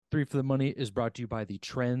Three for the Money is brought to you by the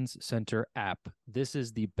Trends Center app. This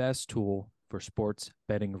is the best tool for sports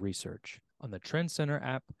betting research. On the Trends Center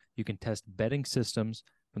app, you can test betting systems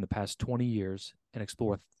from the past 20 years and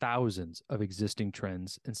explore thousands of existing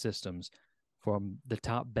trends and systems from the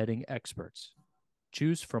top betting experts.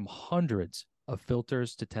 Choose from hundreds of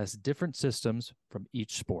filters to test different systems from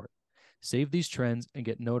each sport. Save these trends and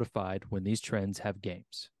get notified when these trends have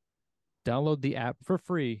games. Download the app for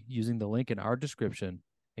free using the link in our description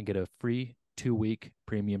and get a free 2-week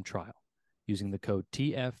premium trial using the code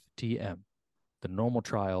TFTM. The normal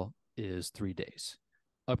trial is 3 days.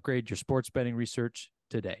 Upgrade your sports betting research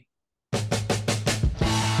today.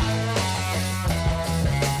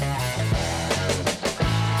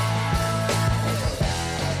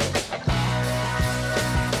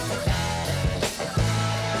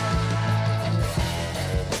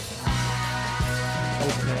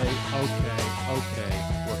 Okay.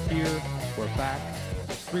 We're here. We're back.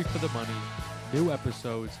 It's Three for the Money. New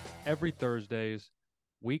episodes every Thursdays.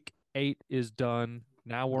 Week 8 is done.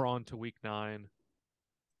 Now we're on to week 9.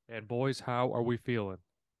 And boys, how are we feeling?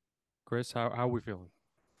 Chris, how are we feeling?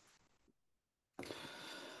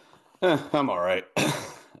 I'm all right.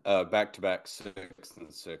 Back-to-back 6 and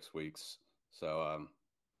 6 weeks. So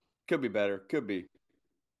could be better, could be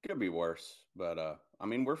worse. But I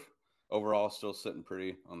mean we're overall still sitting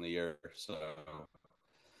pretty on the year. So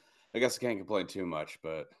I guess I can't complain too much,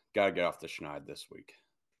 but gotta get off the schneid this week.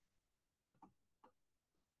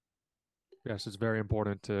 Yes, it's very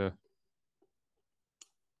important to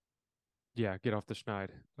get off the schneid.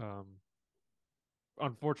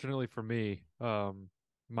 Unfortunately for me,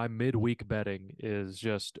 my midweek betting is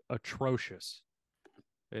just atrocious.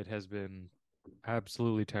 It has been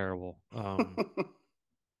absolutely terrible.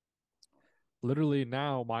 Literally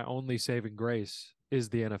now my only saving grace is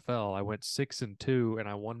the NFL. I went 6-2 and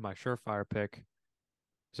I won my surefire pick.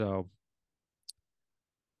 So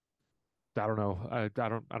I don't know. I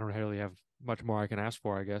don't really have much more I can ask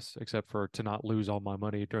for, I guess, except for to not lose all my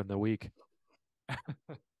money during the week.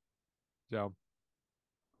 So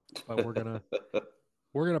but we're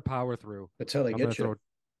gonna power through. That's how they get you.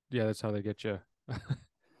 Yeah, that's how they get you.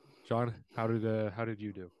 Sean, how did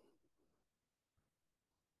you do?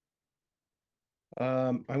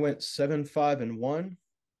 I went 7-5-1.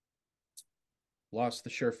 Lost the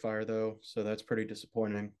surefire though, so that's pretty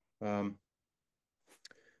disappointing. But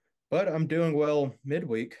I'm doing well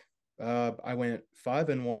midweek. I went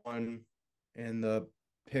 5-1 in the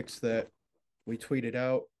picks that we tweeted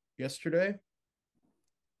out yesterday.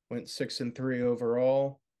 Went 6-3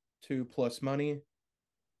 overall, 2+ money.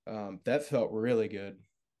 That felt really good.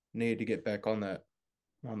 Needed to get back on that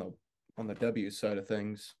on the W side of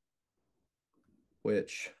things,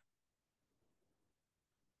 which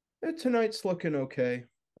tonight's looking okay,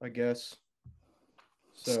 I guess.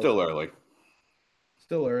 So Still early.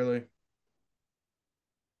 Still early.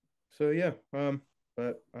 So yeah,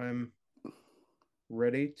 but I'm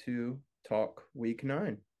ready to talk week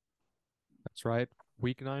 9. That's right.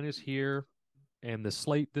 Week 9 is here, and the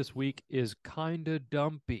slate this week is kind of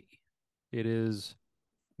dumpy. It is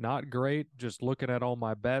not great. Just looking at all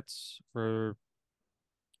my bets and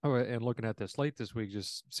looking at the slate this week,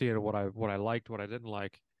 just seeing what I liked, what I didn't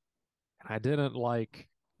like, and I didn't like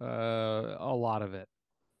a lot of it.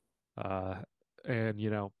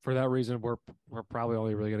 And for that reason, we're probably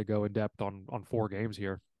only really going to go in depth on 4 games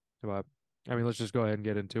here. But I mean, let's just go ahead and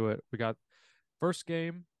get into it. We got first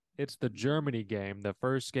game. It's the Germany game, the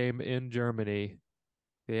first game in Germany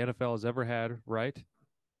the NFL has ever had, right?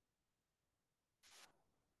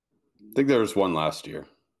 I think there was one last year.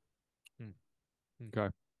 Okay.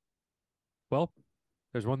 Well,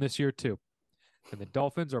 there's one this year too. And the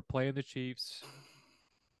Dolphins are playing the Chiefs.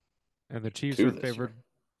 And the Chiefs are favored.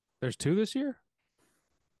 There's 2 this year?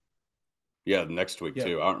 Yeah, next week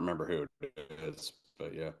too. I don't remember who it is,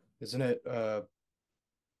 but yeah. Isn't it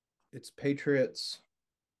it's Patriots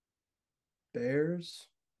Bears?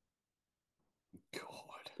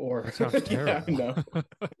 God. Or that sounds terrible. Yeah,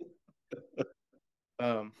 I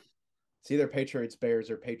know. It's either Patriots Bears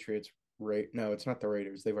or Patriots No, it's not the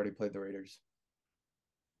Raiders. They've already played the Raiders.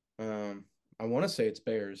 I want to say it's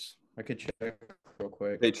Bears. I could check real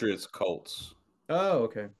quick. Patriots Colts. Oh,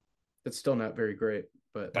 okay. It's still not very great,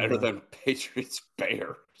 but better than Patriots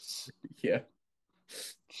Bears. Yeah.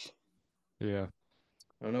 Yeah.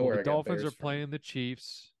 I don't know where the I got Dolphins Bears are playing the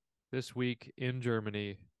Chiefs this week in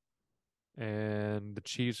Germany, and the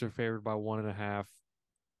Chiefs are favored by 1.5.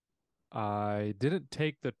 I didn't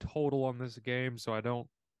take the total on this game, so I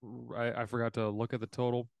forgot to look at the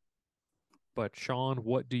total. But Sean,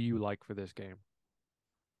 what do you like for this game?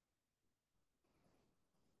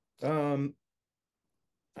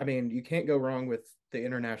 I mean, you can't go wrong with the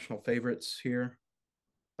international favorites here.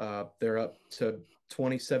 They're up to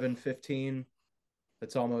 27-15.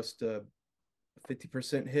 That's almost a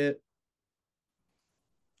 50% hit.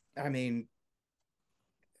 I mean,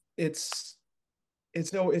 it's it's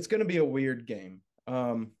going to be a weird game.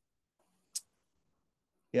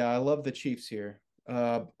 Yeah, I love the Chiefs here.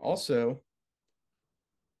 Also,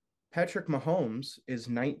 Patrick Mahomes is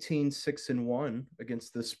 19-6-1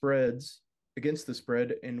 against the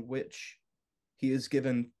spread in which he is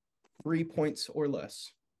given 3 points or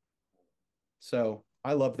less. So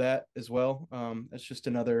I love that as well. That's just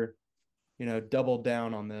another, double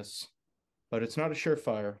down on this, but it's not a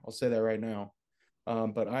surefire. I'll say that right now.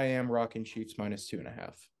 But I am rocking Chiefs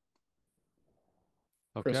 -2.5.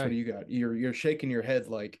 Chris, what Okay. do you got? You're shaking your head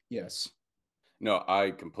like yes. No,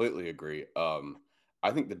 I completely agree.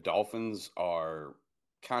 I think the Dolphins are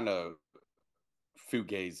kind of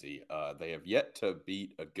fugazi. They have yet to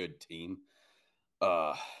beat a good team.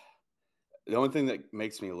 Uh, the only thing that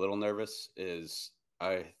makes me a little nervous is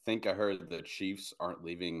I think I heard the Chiefs aren't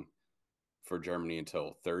leaving for Germany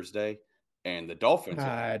until Thursday, and the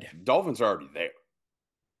God. Dolphins are already there.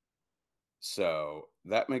 So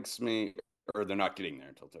that makes me, or they're not getting there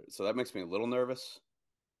until Thursday. So that makes me a little nervous.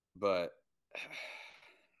 But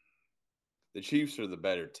the Chiefs are the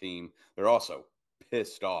better team. They're also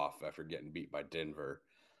pissed off after getting beat by Denver.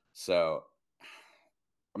 So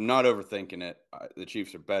I'm not overthinking it. The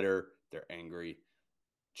Chiefs are better. They're angry.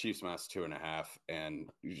 Chiefs -2.5. And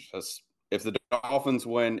just if the Dolphins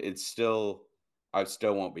win, I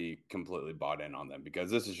still won't be completely bought in on them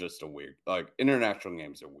because this is just a weird, like, international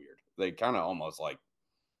games are weird. They kind of almost like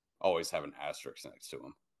always have an asterisk next to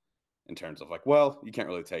them in terms of like, well, you can't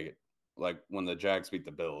really take it. Like when the Jags beat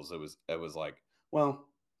the Bills, it was like, well,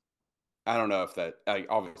 I don't know if that, like,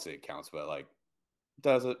 obviously it counts, but like,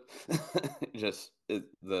 does it?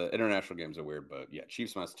 The international games are weird, but yeah,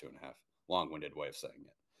 Chiefs -2.5. Long-winded way of saying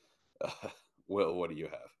it. Will, what do you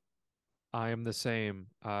have? I am the same.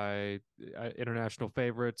 International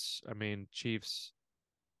favorites. I mean, Chiefs.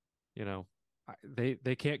 You know,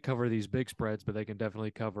 they can't cover these big spreads, but they can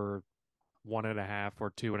definitely cover 1.5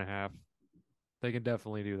 or 2.5. They can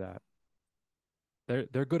definitely do that.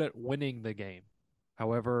 They're good at winning the game,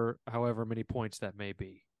 however many points that may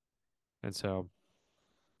be. And so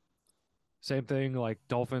same thing. Like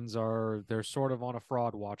Dolphins they're sort of on a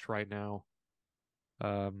fraud watch right now.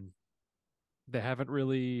 Um, they haven't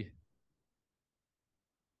really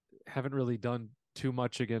done too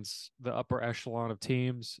much against the upper echelon of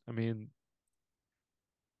teams. I mean,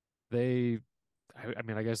 they, I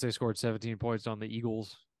mean, I guess they scored 17 points on the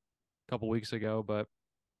Eagles a couple weeks ago, but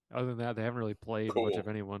other than that, they haven't really played much of Cool.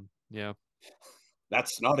 anyone. Yeah,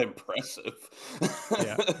 That's not impressive.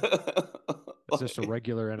 yeah, it's just a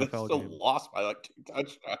regular They NFL still game. lost by like 2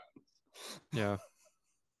 touchdowns. Yeah,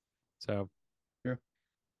 so Sure,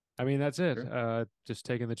 I mean, that's it. sure. Just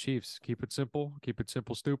taking the Chiefs. Keep it simple,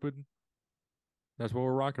 stupid. That's what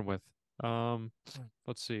we're rocking with. Um,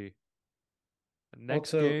 let's see.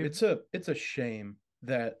 Next Also, game. it's a shame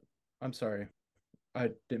that I'm sorry,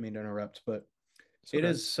 I didn't mean to interrupt, but It's it okay.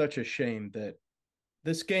 is such a shame that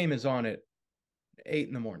this game is on at 8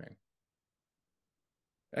 in the morning.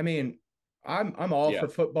 I mean, I'm all Yeah. for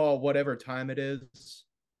football, whatever time it is,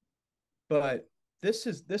 but this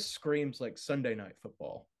screams like Sunday night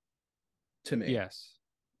football to me. Yes.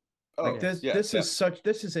 Like Oh, this Yes. yeah, yeah.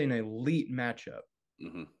 this is an elite matchup,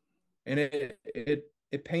 Hmm. and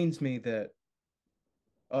it pains me that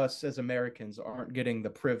us as Americans aren't getting the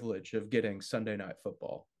privilege of getting Sunday night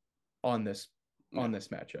football on this Yeah.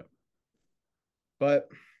 matchup. But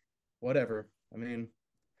whatever. I mean,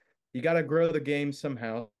 you got to grow the game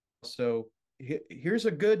somehow. So here's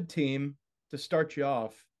a good team to start you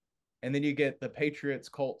off, and then you get the Patriots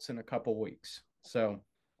Colts in a couple weeks. So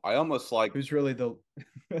I almost like who's really the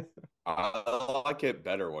I like it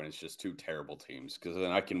better when it's just two terrible teams because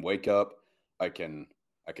then I can wake up, I can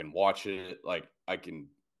I can watch it, like I can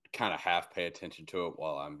kind of half pay attention to it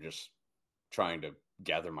while I'm just trying to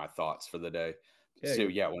gather my thoughts for the day. yeah So you're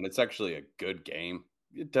yeah, when it's actually a good game,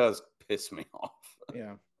 it does piss me off.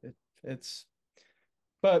 yeah it's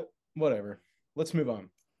but whatever. Let's move on.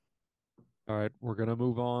 All right, we're gonna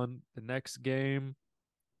move on. The next game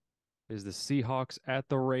is the Seahawks at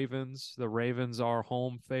the Ravens. The Ravens are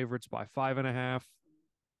home favorites by 5.5.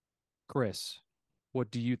 Chris,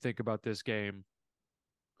 what do you think about this game?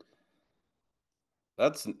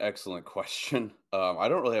 That's an excellent question. I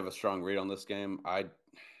don't really have a strong read on this game.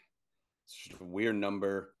 It's just a weird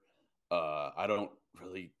number. I don't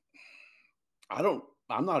really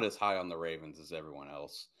I'm not as high on the Ravens as everyone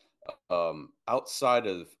else. Outside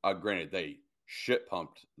of granted they shit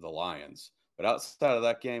pumped the Lions. But outside of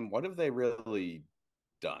that game, what have they really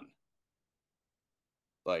done?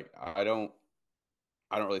 Like, I don't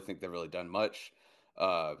really think they've really done much.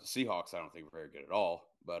 Seahawks, I don't think very good at all.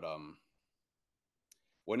 But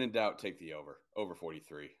when in doubt, take the over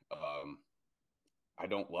 43. I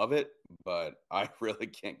don't love it, but I really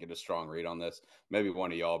can't get a strong read on this. Maybe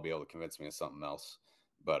one of y'all will be able to convince me of something else.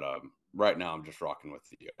 But right now, I'm just rocking with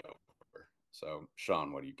the over. So,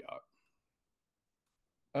 Sean, what do you got?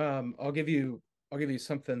 I'll give you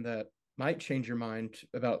something that might change your mind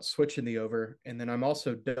about switching the over, and then I'm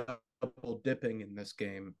also double dipping in this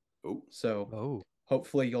game. Ooh. So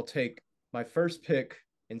hopefully you'll take my first pick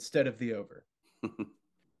instead of the over.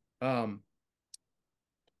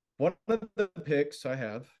 One of the picks I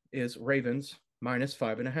have is Ravens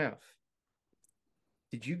 -5.5.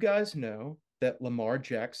 Did you guys know that Lamar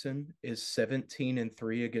Jackson is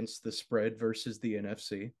 17-3 against the spread versus the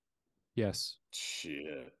NFC? Yes.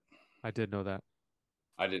 Shit. I did know that.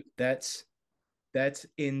 I did. That's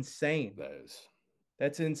insane.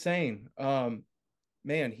 That's insane.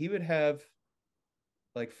 Man, he would have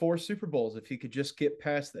like 4 Super Bowls if he could just get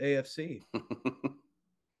past the AFC.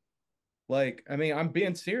 Like, I mean, I'm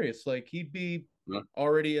being serious. Like, he'd be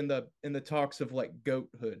already in the talks of like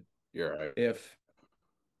goathood. You're right.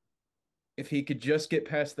 If he could just get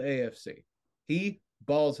past the AFC. He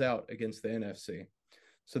balls out against the NFC.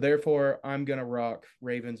 So therefore, I'm gonna rock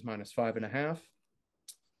Ravens -5.5.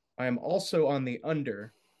 I am also on the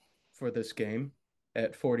under for this game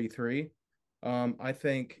at 43. I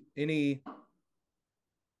think any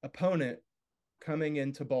opponent coming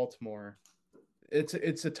into Baltimore, it's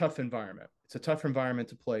a tough environment. It's a tough environment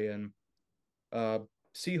to play in.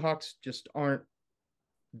 Seahawks just aren't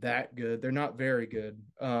that good. They're not very good.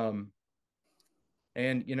 And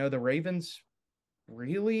the Ravens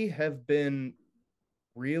really have been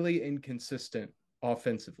really inconsistent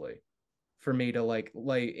offensively for me to like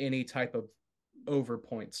lay any type of over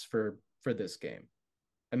points for this game.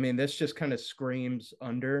 I mean, this just kind of screams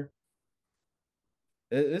under.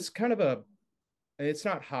 It's kind of it's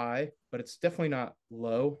not high, but it's definitely not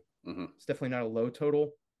low. Mm-hmm. It's definitely not a low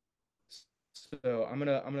total. So I'm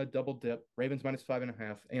gonna double dip Ravens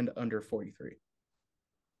 -5.5 and under 43.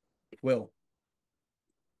 Will,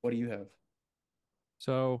 what do you have?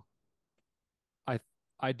 So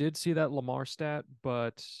I did see that Lamar stat,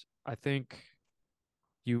 but I think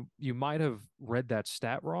you might have read that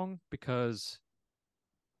stat wrong, because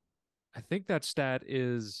I think that stat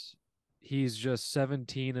is he's just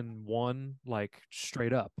 17-1 like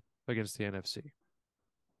straight up against the NFC.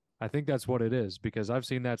 I think that's what it is, because I've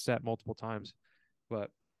seen that stat multiple times.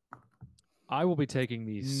 But I will be taking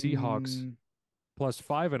the Seahawks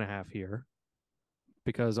 +5.5 here,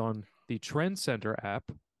 because on the Trend Center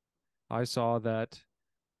app, I saw that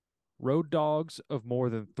road dogs of more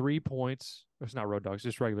than 3 points, it's not road dogs,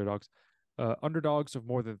 just regular dogs, underdogs of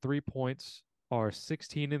more than 3 points are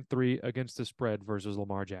 16-3 against the spread versus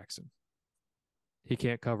Lamar Jackson. He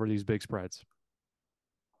can't cover these big spreads.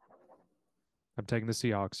 I'm taking the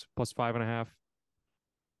Seahawks +5.5.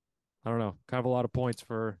 I don't know, kind of a lot of points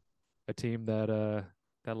for a team that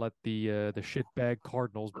let the shitbag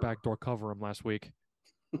Cardinals backdoor cover them last week,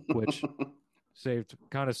 which saved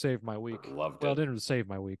my week. Loved well, it. It didn't save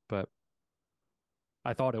my week, but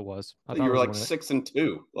I thought it was. I thought you it were was like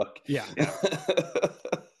 6-2. Like, yeah.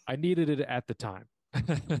 I needed it at the time.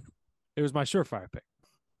 It was my surefire pick.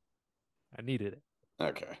 I needed it.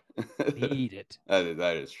 Okay. Need it.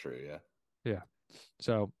 That is true. Yeah. Yeah.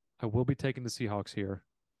 So I will be taking the Seahawks here.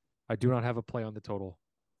 I do not have a play on the total.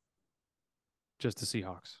 Just the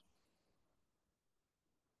Seahawks.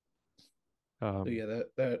 So yeah,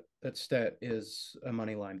 that stat is a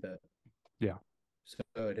money line bet. Yeah. So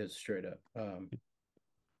it is straight up.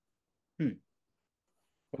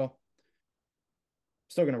 Well,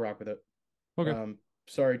 still gonna rock with it. Okay.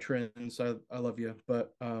 Sorry, Trends. I love you,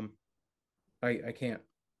 but I can't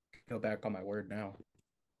go back on my word now.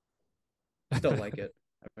 Still like it.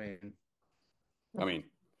 I mean,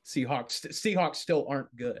 Seahawks still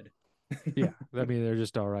aren't good. Yeah, I mean, they're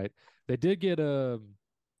just all right. They did get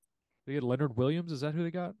Leonard Williams. Is that who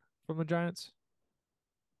they got from the Giants?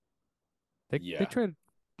 They traded.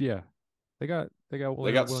 Yeah, they got Leonard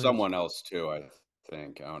Williams. Someone else too, I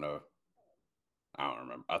think. I don't know. I don't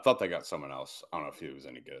remember. I thought they got someone else. I don't know if he was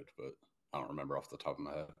any good, but I don't remember off the top of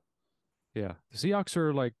my head. Yeah, the Seahawks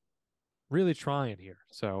are like really trying here,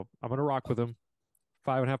 so I'm gonna rock with them.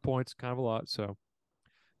 5.5 points, kind of a lot. So,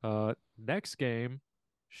 next game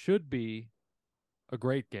should be a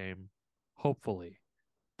great game, hopefully.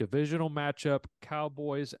 Divisional matchup: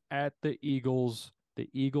 Cowboys at the Eagles. The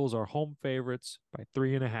Eagles are home favorites by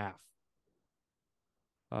 3.5.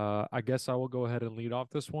 I guess I will go ahead and lead off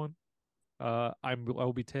this one. I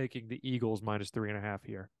will be taking the Eagles -3.5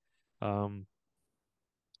 here. Um,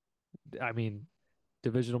 I mean,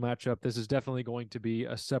 divisional matchup. This is definitely going to be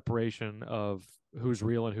a separation of who's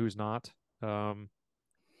real and who's not.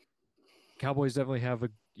 Cowboys definitely have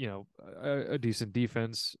a decent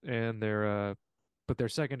defense, and but their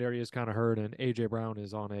secondary is kind of hurt, and AJ Brown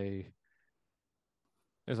is on a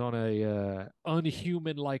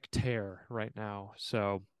unhuman like tear right now.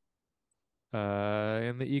 So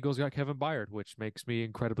and the Eagles got Kevin Byard, which makes me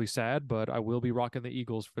incredibly sad, but I will be rocking the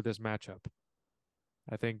Eagles for this matchup.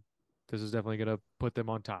 I think this is definitely going to put them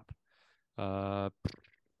on top.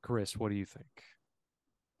 Chris, what do you think?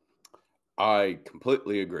 I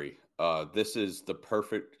completely agree. This is the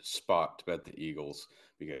perfect spot to bet the Eagles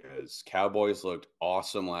because Cowboys looked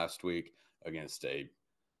awesome last week against a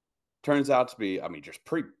turns out to be, I mean, just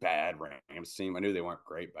pretty bad Rams team. I knew they weren't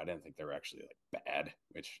great, but I didn't think they were actually like bad,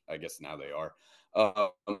 which I guess now they are.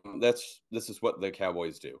 This is what the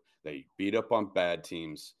Cowboys do. They beat up on bad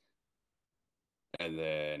teams, and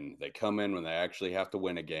then they come in when they actually have to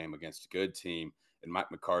win a game against a good team, and Mike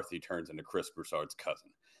McCarthy turns into Chris Broussard's cousin.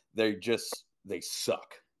 They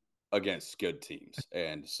suck against good teams,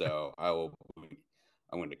 and so I'm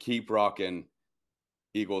going to keep rocking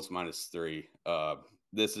Eagles -3.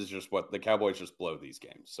 This is just what the Cowboys just blow these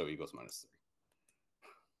games. So Eagles -3.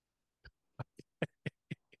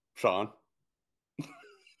 Sean,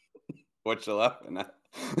 what you laughing at?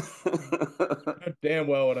 Damn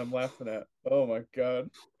well what I'm laughing at. Oh my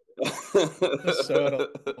god. Just so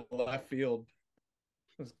out of left field.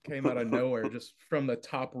 Just came out of nowhere, just from the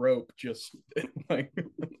top rope, just like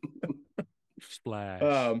Splash.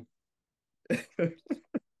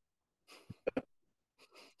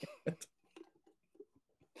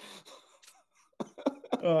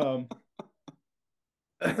 um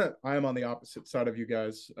I am on the opposite side of you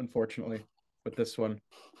guys, unfortunately, with this one.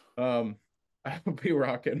 I will be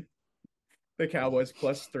rocking the Cowboys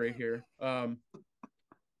 +3 here.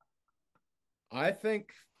 I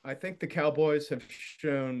think I think the Cowboys have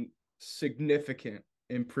shown significant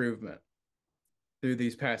improvement through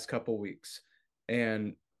these past couple weeks.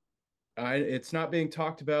 And it's not being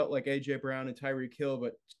talked about like AJ Brown and Tyreek Hill,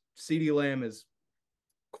 but CeeDee Lamb is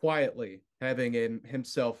quietly having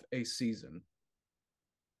himself a season.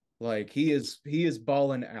 Like he is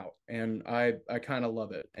balling out, and I kind of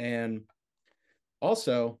love it. And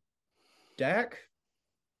also, Dak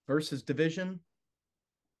versus division,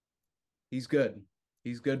 he's good.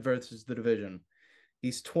 He's good versus the division.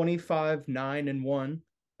 He's 25-9-1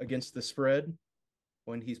 against the spread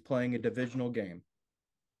when he's playing a divisional game.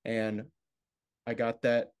 And I got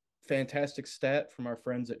that fantastic stat from our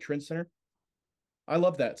friends at Trend Center. I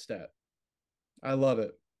love that stat. I love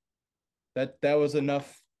it. That was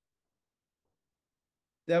enough.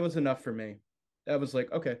 That was enough for me. That was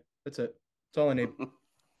like, okay, that's it. That's all I need.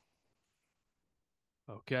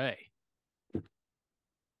 Okay.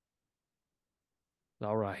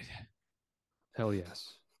 All right. Hell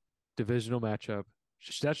yes. Divisional matchup.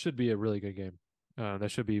 That should be a really good game.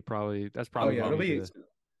 That's probably Oh yeah, gonna it'll be be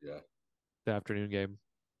yeah, the afternoon game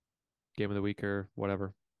of the week or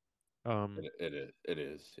whatever. it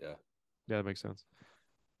is. Yeah. Yeah, that makes sense.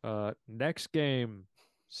 Next game,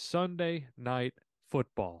 Sunday night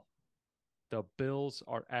football. The Bills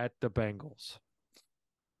are at the Bengals.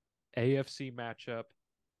 AFC matchup.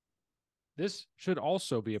 This should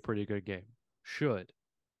also be a pretty good game. Should.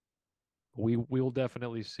 We will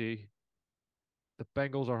definitely see. The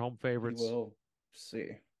Bengals are home we favorites. will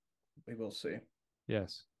see. We will see.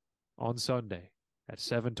 Yes. On Sunday at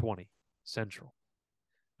 7:20 Central.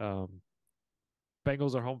 Um,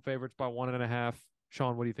 Bengals are home favorites by 1.5.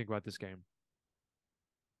 Sean, what do you think about this game?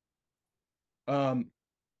 Um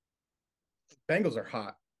Bengals are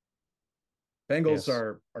hot. Bengals Yes.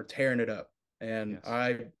 are tearing it up. And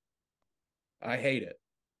Yes. I hate it,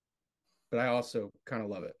 but I also kind of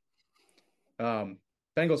love it.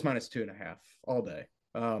 Bengals -2.5 all day.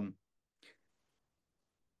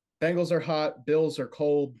 Bengals are hot, Bills are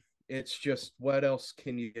cold. It's just what else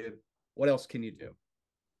can you do?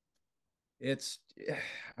 It's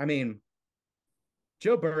I mean,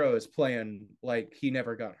 Joe Burrow is playing like he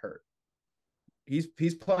never got hurt.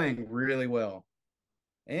 He's playing really well.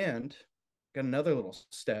 And got another little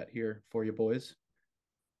stat here for you boys.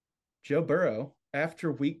 Joe Burrow,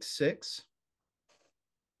 after week 6,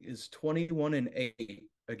 is 21-8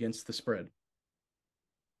 against the spread.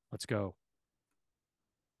 Let's go.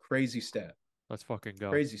 Crazy stat. Let's fucking go.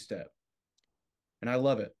 Crazy stat. And I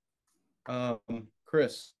love it.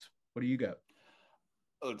 Chris, what do you got?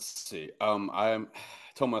 Let's see. I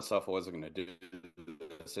told myself I wasn't going to do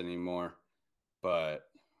this anymore, but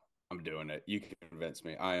I'm doing it. You can convince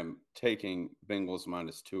me. I am taking Bengals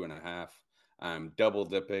minus 2.5. I'm double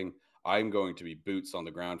dipping. I'm going to be boots on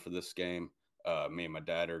the ground for this game. Me and my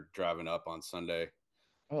dad are driving up on Sunday.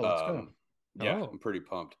 Oh, let's go. Yeah, Oh. I'm pretty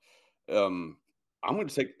pumped. I'm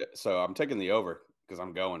taking the over because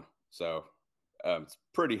I'm going. So it's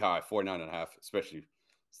pretty high, 49.5, especially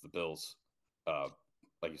it's the Bills.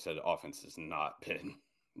 Like you said, the offense has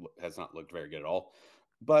not looked very good at all.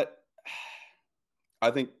 But I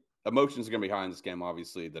think emotions are going to be high in this game.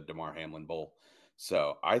 Obviously, the DeMar Hamlin Bowl.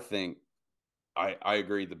 So I think I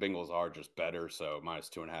agree. The Bengals are just better. So minus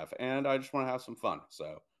 2.5, and I just want to have some fun.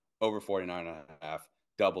 So over 49.5,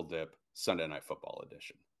 double dip, Sunday Night Football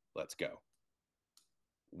edition. Let's go.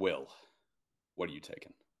 Will, what are you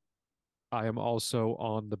taking? I am also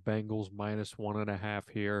on the Bengals minus 1.5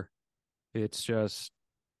 here. It's just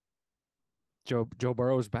Joe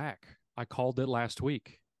Burrow's back. I called it last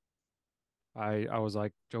week. I was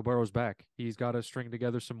like, Joe Burrow's back. He's got to string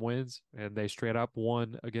together some wins, and they straight up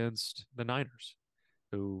won against the Niners,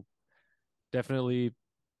 who definitely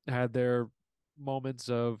had their moments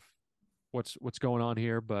of what's going on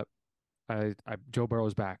here. But Joe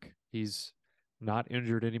Burrow's back. He's not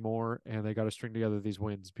injured anymore, and they got to string together these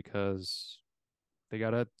wins because they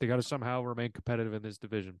gotta somehow remain competitive in this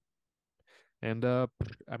division. And I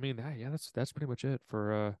mean, yeah, that's pretty much it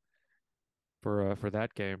for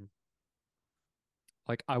that game.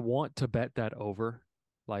 Like, I want to bet that over,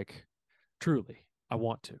 like, truly, I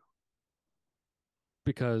want to,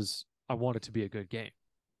 because I want it to be a good game.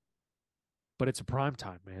 But it's a prime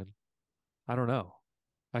time, man. I don't know.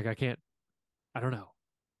 Like, I don't know.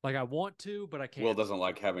 Like, I want to, but I can't. Will doesn't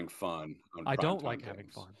like having fun on I don't primetime like having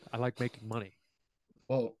games. fun. I like making money.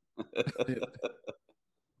 Well,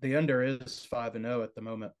 the under is 5-0 at the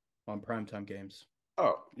moment on primetime games.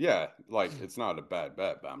 Oh, yeah. Like, it's not a bad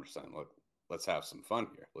bet, but I'm just saying, look, let's have some fun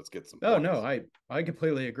here. Let's get some Oh points. no, I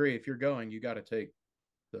completely agree. If you're going, you got to take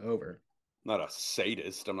the over. I'm not a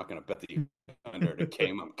sadist. I'm not going to bet the under the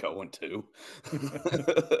game I'm going to.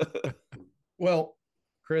 Well,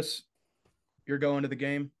 Chris, you're going to the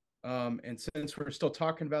game. And since we're still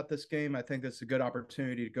talking about this game, I think that's a good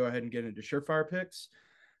opportunity to go ahead and get into surefire picks.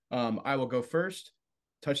 I will go first.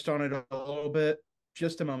 Touched on it a little bit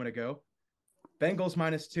just a moment ago. Bengals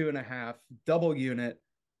minus 2.5, double unit.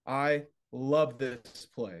 I love this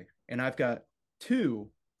play. And I've got two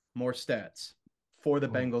more stats for the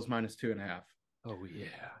Bengals minus 2.5. Oh, yeah.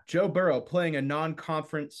 Joe Burrow playing a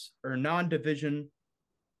non-conference or non-division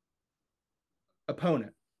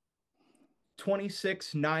opponent.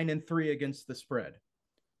 26-9-3 against the spread.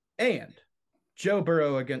 And Joe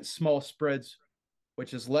Burrow against small spreads,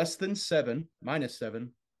 which is less than 7, minus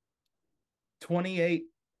 7, 28-8-2.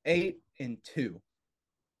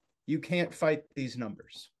 You can't fight these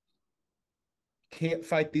numbers. Can't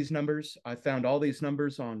fight these numbers. I found all these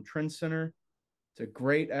numbers on Trend Center. It's a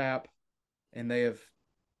great app, and they have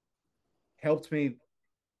helped me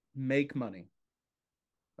make money.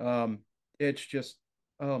 It's just,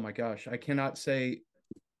 oh my gosh, I cannot say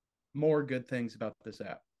more good things about this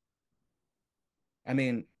app. I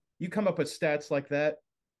mean, you come up with stats like that,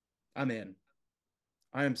 I'm in.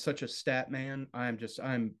 I am such a stat man. I'm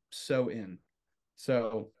so in.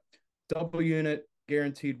 So, double unit,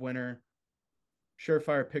 guaranteed winner,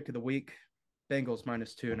 surefire pick of the week, Bengals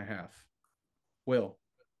minus 2.5. Will,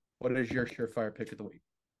 what is your surefire pick of the week?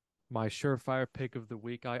 My surefire pick of the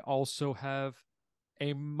week. I also have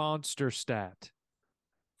a monster stat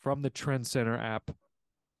from the Trend Center app.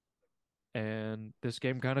 And this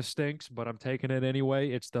game kind of stinks, but I'm taking it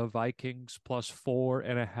anyway. It's the Vikings plus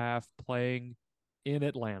 4.5 playing in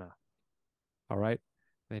Atlanta. All right.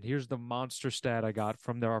 And here's the monster stat I got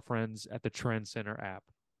from our friends at the Trend Center app.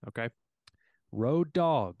 Okay. Road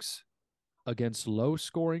dogs against low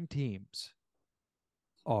scoring teams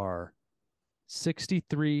are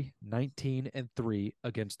 63, 19, and 3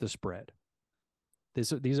 against the spread.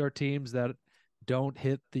 These are teams that don't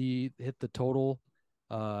hit the total.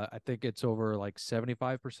 I think it's over like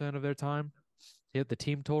 75% of their time hit the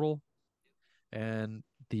team total, and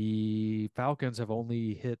the Falcons have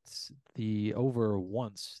only hit the over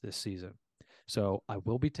once this season. So I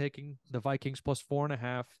will be taking the Vikings plus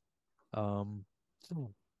 4.5.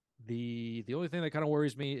 The only thing that kind of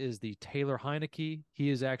worries me is the Taylor Heineke. He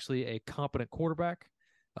is actually a competent quarterback,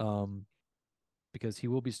 because he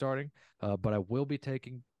will be starting. But I will be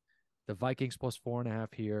taking the Vikings plus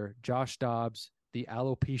 4.5 here. Josh Dobbs, the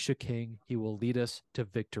alopecia king. He will lead us to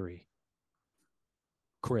victory.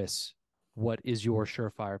 Chris, what is your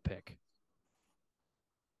surefire pick?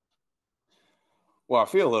 Well, I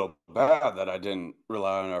feel a little bad that I didn't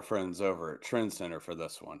rely on our friends over at Trend Center for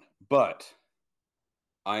this one, but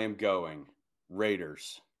I am going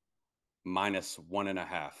Raiders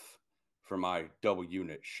 -1.5 for my double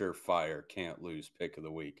unit surefire can't lose pick of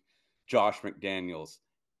the week. Josh McDaniels,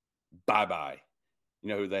 bye bye. You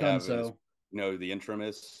know who they have? Dunzo. You know who the interim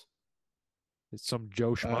is? It's some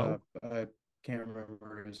Joe Schmo. I can't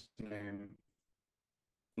remember his name.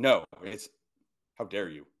 No, it's how dare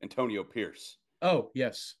you, Antonio Pierce. Oh,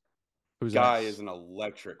 yes. Who's Guy that? is an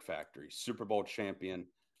electric factory, Super Bowl champion.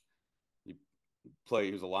 He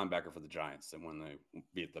was a linebacker for the Giants, and when they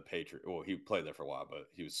beat the Patriots, well, he played there for a while, but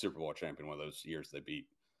he was Super Bowl champion one of those years they beat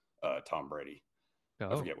Tom Brady. I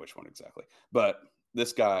Oh, forget which one exactly, but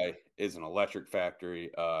this guy is an electric factory.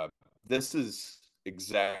 This is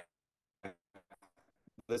exact.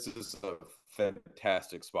 This is a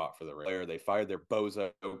fantastic spot for the Raiders. They fired their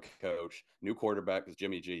bozo coach. New quarterback is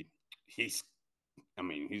Jimmy G. He's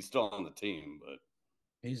still on the team, but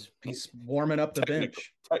He's warming up the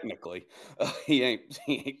bench. technically, he ain't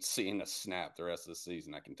seeing a snap the rest of the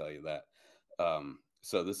season. I can tell you that.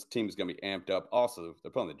 So this team is going to be amped up. Also,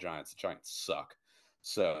 they're playing the Giants. The Giants suck.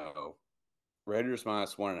 So Raiders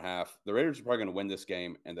 -1.5. The Raiders are probably going to win this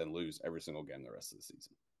game and then lose every single game the rest of the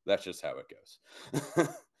season. That's just how it goes.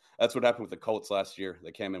 That's what happened with the Colts last year.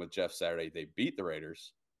 They came in with Jeff Saturday. They beat the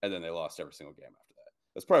Raiders, and then they lost every single game after that.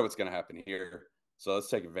 That's probably what's going to happen here. So let's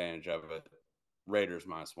take advantage of it. Raiders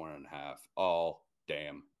 -1.5 all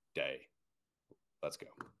damn day. Let's go.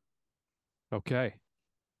 okay.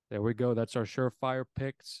 There we go. That's our surefire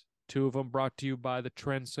picks. 2 of them brought to you by the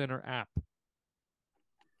Trend Center app.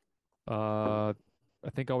 I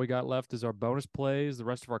think all we got left is our bonus plays, the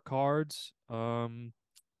rest of our cards.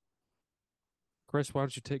 Chris, why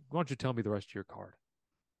don't you tell me the rest of your card?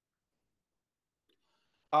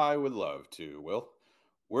 I would love to, Will.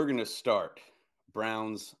 We're going to start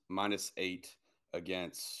Browns -8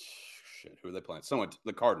 against who are they playing?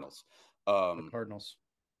 The Cardinals. The Cardinals.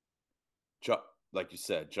 Like you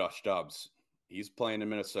said, Josh Dobbs, he's playing in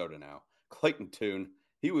Minnesota now. Clayton Tune,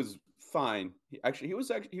 he was fine. He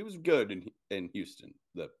was good in Houston,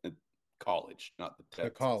 in college, not the Texas. The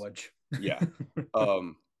college. Yeah.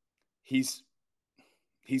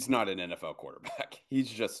 He's not an NFL quarterback. He's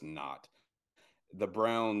just not. The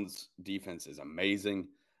Browns defense is amazing.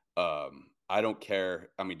 I don't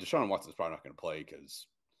care. I mean, Deshaun Watson's probably not going to play because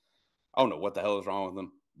I don't know what the hell is wrong with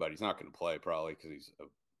him, but he's not going to play probably because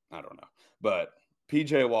I don't know. But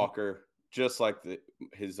PJ Walker, just like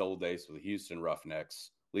his old days with the Houston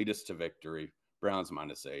Roughnecks, lead us to victory. Browns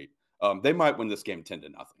 -8. They might win this game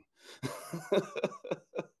 10-0.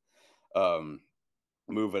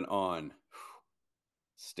 Moving on.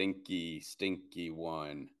 Stinky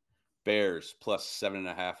one. Bears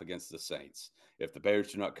 +7.5 against the Saints. If the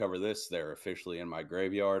Bears do not cover this, they're officially in my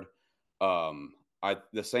graveyard.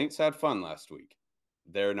 The Saints had fun last week.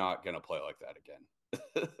 They're not going to play like that again.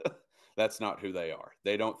 That's not who they are.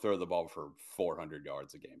 They don't throw the ball for 400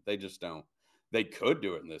 yards a game. They just don't. They could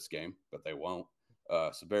do it in this game, but they won't.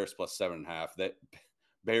 So Bears +7.5.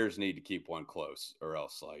 Bears need to keep one close, or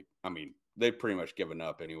else, they've pretty much given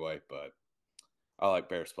up anyway. But I like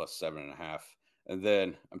Bears +7.5. And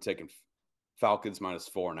then I'm taking Falcons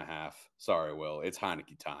 -4.5. Sorry, Will. It's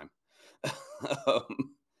Heineke time.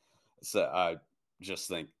 So I just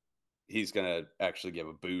think he's going to actually give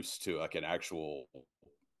a boost to an actual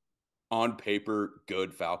on paper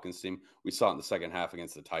good Falcons team. We saw it in the second half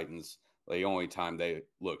against the Titans. The only time they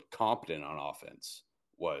looked competent on offense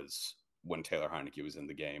was when Taylor Heineke was in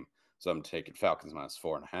the game. So I'm taking Falcons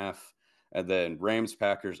 -4.5. And then Rams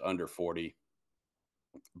Packers under 40.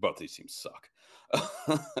 Both these teams suck.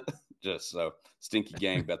 Just so stinky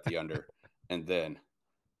game, bet the under. And then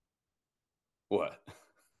what?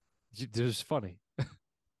 This is funny.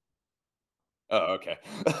 Oh, okay.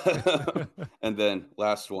 And then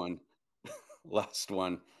last one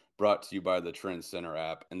brought to you by the Trend Center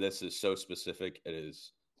app. And this is so specific. It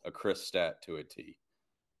is a Chris stat to a T.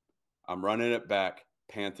 I'm running it back,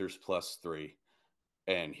 Panthers +3.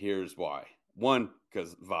 And here's why. One,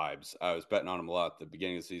 because vibes. I was betting on them a lot at the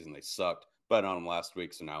beginning of the season. They sucked. Bet on them last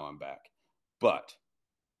week, so now I'm back. But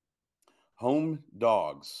home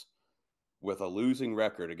dogs with a losing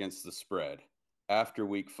record against the spread after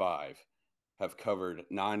week 5 have covered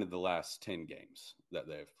 9 of the last 10 games that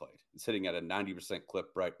they have played. It's hitting at a 90%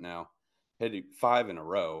 clip right now, hitting 5 in a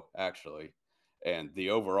row, actually. And the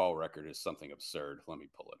overall record is something absurd. Let me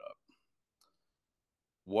pull it up.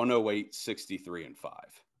 108, 63, and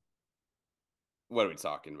 5. What are we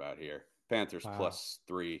talking about here? Panthers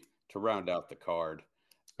 +3 to round out the card.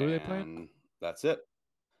 Who are they playing? That's it.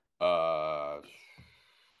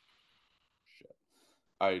 Shit.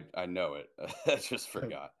 I know it. I just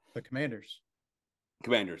forgot. The Commanders.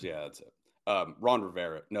 Commanders, yeah, that's it. Ron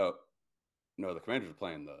Rivera. No, the Commanders are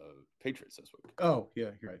playing the Patriots this week. Oh, yeah,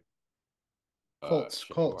 you're right. Colts.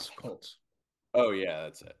 Oh yeah,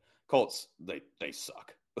 that's it. Colts. They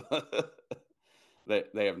suck. they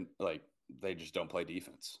have they just don't play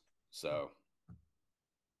defense. So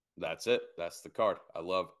that's it. That's the card. I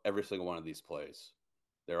love every single one of these plays.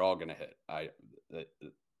 They're all gonna hit.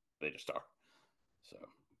 They just are. So,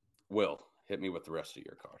 Will, hit me with the rest of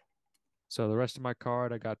your card. So the rest of my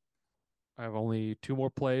card, I have only 2 more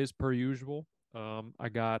plays per usual. I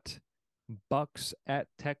got Bucks at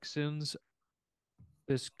Texans.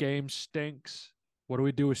 This game stinks. What do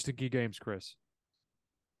we do with stinky games, Chris?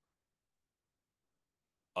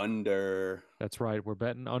 Under. That's right. We're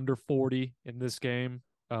betting under 40 in this game.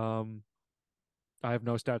 I have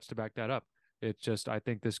no stats to back that up. It's just I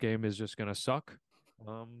think this game is just going to suck.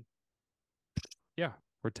 Yeah,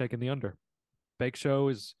 we're taking the under. Bake Show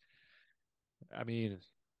is, I mean,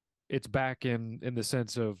 it's back in the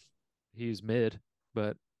sense of he's mid,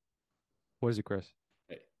 but what is it, Chris?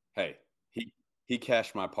 Hey, he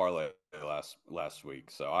cashed my parlay last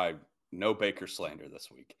week, so I no Baker slander this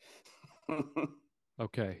week.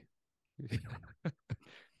 Okay.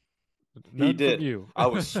 He did. From you. I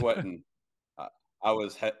was sweating. I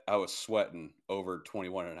was sweating over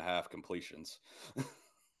 21 and a half completions.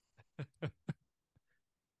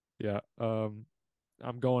 Yeah. I'm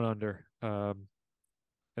going under. And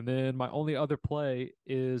then my only other play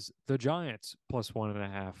is the Giants plus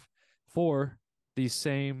 1.5 for the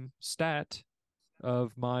same stat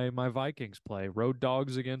of my Vikings play. Road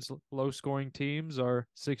dogs against low scoring teams are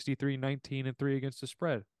 63-19-3 against the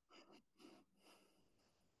spread.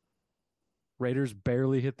 Raiders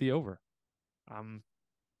barely hit the over.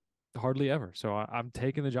 Hardly ever. So I'm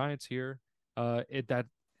taking the Giants here. I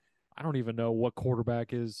don't even know what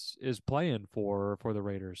quarterback is playing for the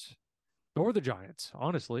Raiders or the Giants,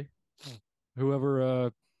 honestly.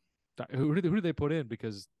 Whoever who did they put in?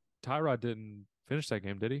 Because Tyrod didn't finish that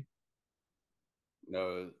game, did he?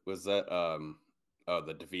 No, was that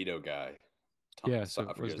the DeVito guy? Yeah, so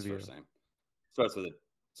I forget his DeVito. first name.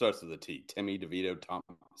 Starts with a T. Timmy DeVito,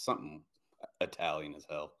 something Italian as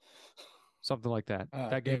hell. Something like that.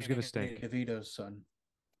 That game's gonna stink. DeVito's son.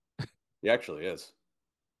 He actually is.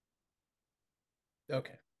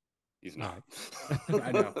 Okay. He's not.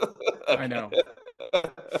 Right. I know.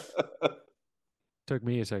 Took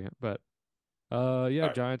me a second, but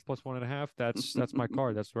right. Giants plus 1.5. That's my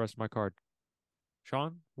card. That's the rest of my card.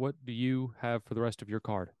 Sean, what do you have for the rest of your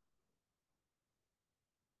card?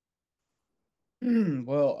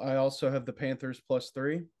 Well, I also have the Panthers plus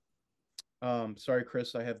 3. Sorry,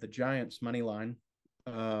 Chris, I have the Giants money line.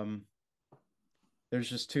 There's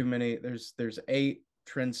just too many. There's 8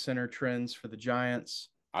 trend center trends for the Giants.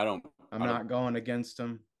 I'm not going against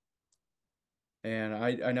them. And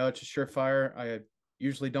I know it's a surefire. I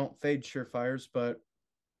usually don't fade surefires, but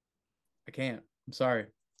I can't. I'm sorry.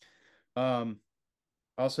 I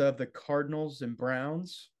also have the Cardinals and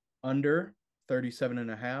Browns under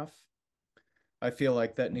 37.5. I feel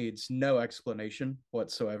like that needs no explanation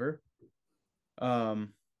whatsoever. I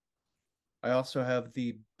also have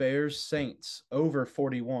the Bears Saints over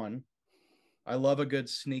 41. I love a good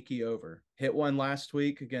sneaky over. Hit one last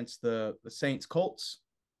week against the Saints Colts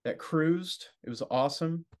that cruised. It was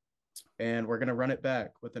awesome. And we're going to run it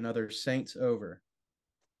back with another Saints over.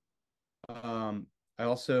 I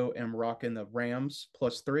also am rocking the Rams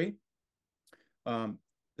plus 3.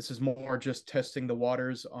 This is more just testing the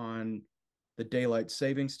waters on the daylight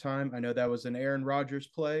savings time. I know that was an Aaron Rodgers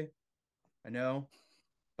play. I know.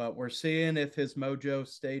 But we're seeing if his mojo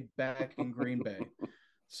stayed back in Green Bay.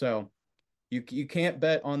 So you can't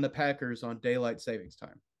bet on the Packers on daylight savings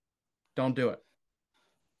time. Don't do it.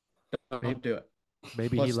 Don't do it.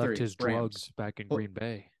 Maybe plus he left 3, his Rams. drugs back in Green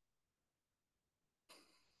Bay.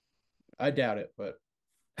 I doubt it, but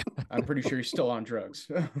I'm pretty sure he's still on drugs.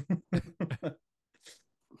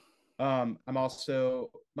 I'm also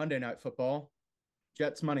Monday Night Football,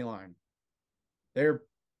 Jets money line. They're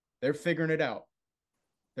figuring it out.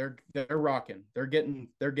 They're rocking. They're getting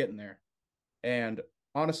there. And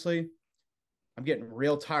honestly, I'm getting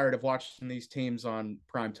real tired of watching these teams on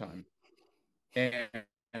primetime.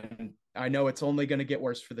 And I know it's only going to get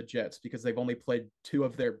worse for the Jets because they've only played 2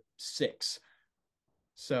 of their 6.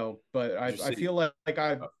 So, but I feel like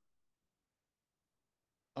I've.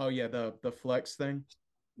 Oh yeah, the flex thing.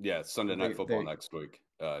 Yeah, Sunday Night Football next week.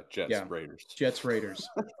 Raiders. Jets Raiders.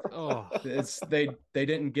 Oh, they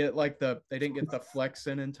didn't get the flex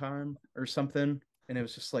in time or something, and it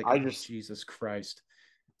was just like Jesus Christ.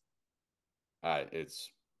 It's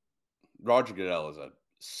Roger Goodell is a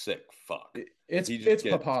sick fuck. It's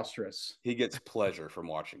preposterous. He gets pleasure from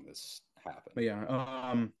watching this happen. But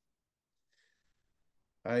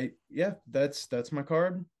yeah, that's my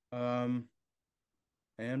card. And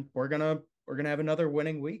we're gonna have another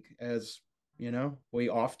winning week, as we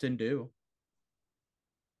often do.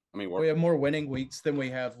 I mean, We have more winning weeks than we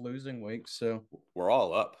have losing weeks, so we're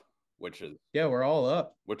all up, which is we're all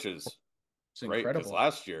up, which is it's great, because incredible.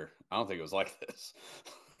 last year I don't think it was like this.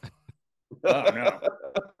 Oh no,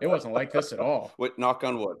 it wasn't like this at all. Wait, knock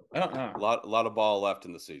on wood. A lot of ball left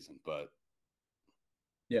in the season, but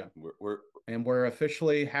yeah, we're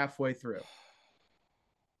officially halfway through.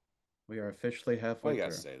 We are officially halfway through. Why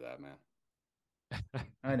you gotta say that, man?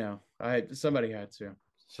 I know. Somebody had to.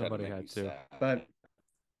 Somebody had to. Sad. But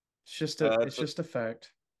it's just a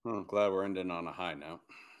fact. I'm glad we're ending on a high note.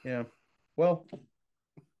 Yeah. Well,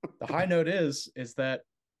 the high note is that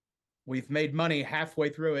we've made money halfway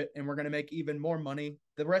through it, and we're going to make even more money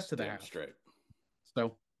the rest of the half. Straight.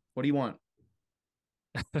 So, what do you want?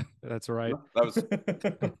 That's right. That was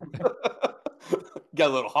got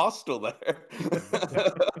a little hostile there.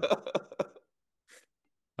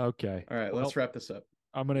 Okay. All right, let's wrap this up.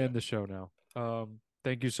 I'm going to end the show now.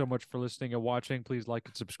 Thank you so much for listening and watching. Please like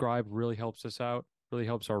and subscribe. Really helps us out. Really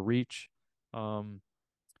helps our reach.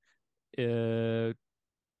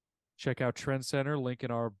 Check out Trend Center. Link in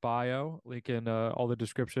our bio. Link in all the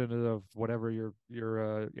description of whatever you're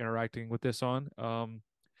interacting with this on.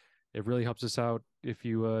 It really helps us out if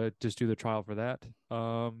you just do the trial for that.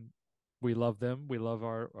 We love them. We love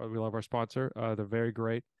our sponsor. They're very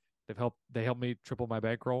great. They helped me triple my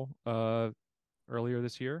bankroll earlier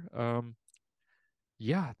this year.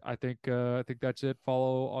 Yeah, I think that's it.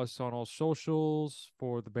 Follow us on all socials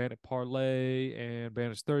for the Bandit Parlay and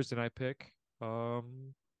Bandit's Thursday night pick.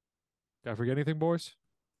 Did I forget anything, boys?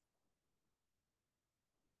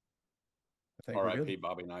 I think R.I.P.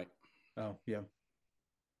 Bobby Knight. Oh yeah.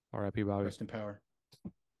 R.I.P. Bobby. Rest in power.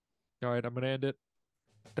 All right, I'm gonna end it.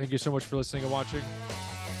 Thank you so much for listening and watching.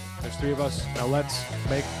 There's 3 of us. Now let's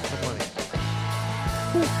make some money.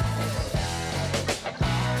 Woo.